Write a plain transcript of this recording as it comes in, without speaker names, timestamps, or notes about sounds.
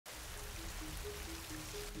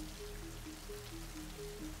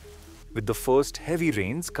With the first heavy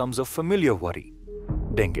rains comes a familiar worry: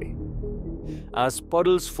 dengue. As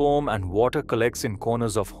puddles form and water collects in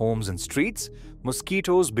corners of homes and streets,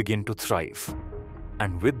 mosquitoes begin to thrive.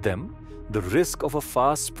 And with them, the risk of a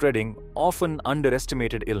fast-spreading, often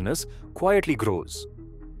underestimated illness quietly grows.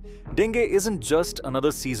 Dengue isn't just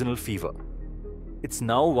another seasonal fever. It's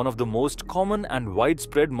now one of the most common and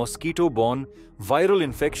widespread mosquito-borne viral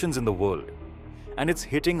infections in the world, and it's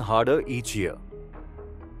hitting harder each year.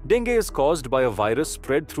 Dengue is caused by a virus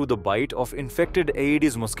spread through the bite of infected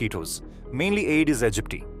Aedes mosquitoes, mainly Aedes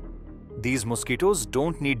aegypti. These mosquitoes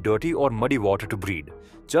don't need dirty or muddy water to breed.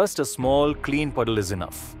 Just a small, clean puddle is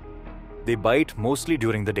enough. They bite mostly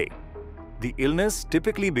during the day. The illness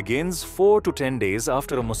typically begins 4 to 10 days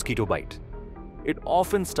after a mosquito bite. It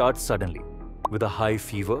often starts suddenly, with a high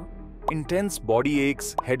fever, intense body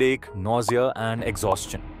aches, headache, nausea, and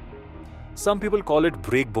exhaustion. Some people call it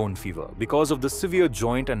breakbone fever because of the severe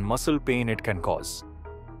joint and muscle pain it can cause.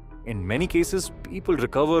 In many cases, people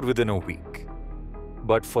recover within a week.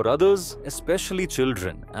 But for others, especially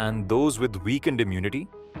children and those with weakened immunity,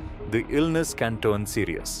 the illness can turn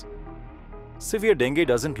serious. Severe dengue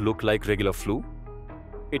doesn't look like regular flu.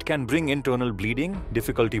 It can bring internal bleeding,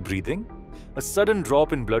 difficulty breathing, a sudden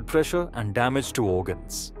drop in blood pressure, and damage to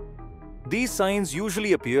organs. These signs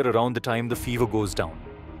usually appear around the time the fever goes down,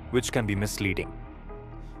 which can be misleading.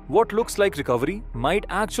 What looks like recovery might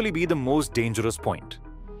actually be the most dangerous point.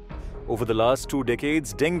 Over the last 2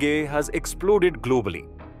 decades, dengue has exploded globally.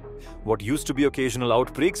 What used to be occasional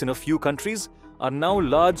outbreaks in a few countries are now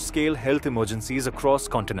large-scale health emergencies across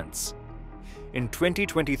continents. In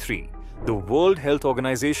 2023, the World Health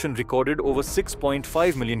Organization recorded over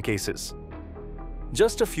 6.5 million cases.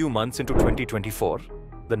 Just a few months into 2024,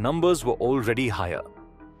 the numbers were already higher.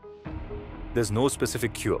 There's no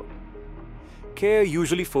specific cure. Care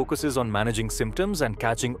usually focuses on managing symptoms and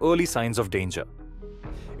catching early signs of danger.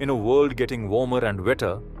 In a world getting warmer and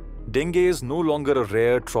wetter, dengue is no longer a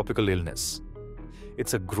rare tropical illness.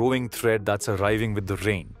 It's a growing threat that's arriving with the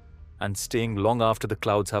rain and staying long after the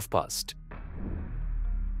clouds have passed.